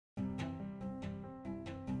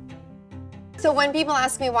So when people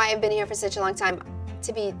ask me why I've been here for such a long time,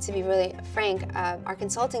 to be really frank, our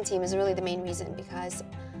consulting team is really the main reason, because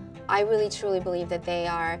I really truly believe that they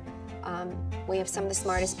are, we have some of the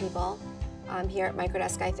smartest people here at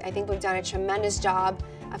Microdesk. I think we've done a tremendous job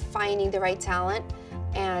of finding the right talent,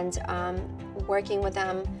 and working with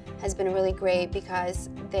them has been really great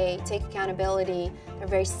because they take accountability, they're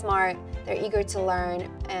very smart, they're eager to learn,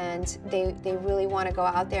 and they really want to go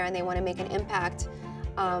out there and they want to make an impact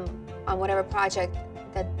on whatever project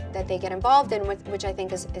that they get involved in, which I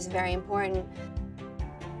think is very important.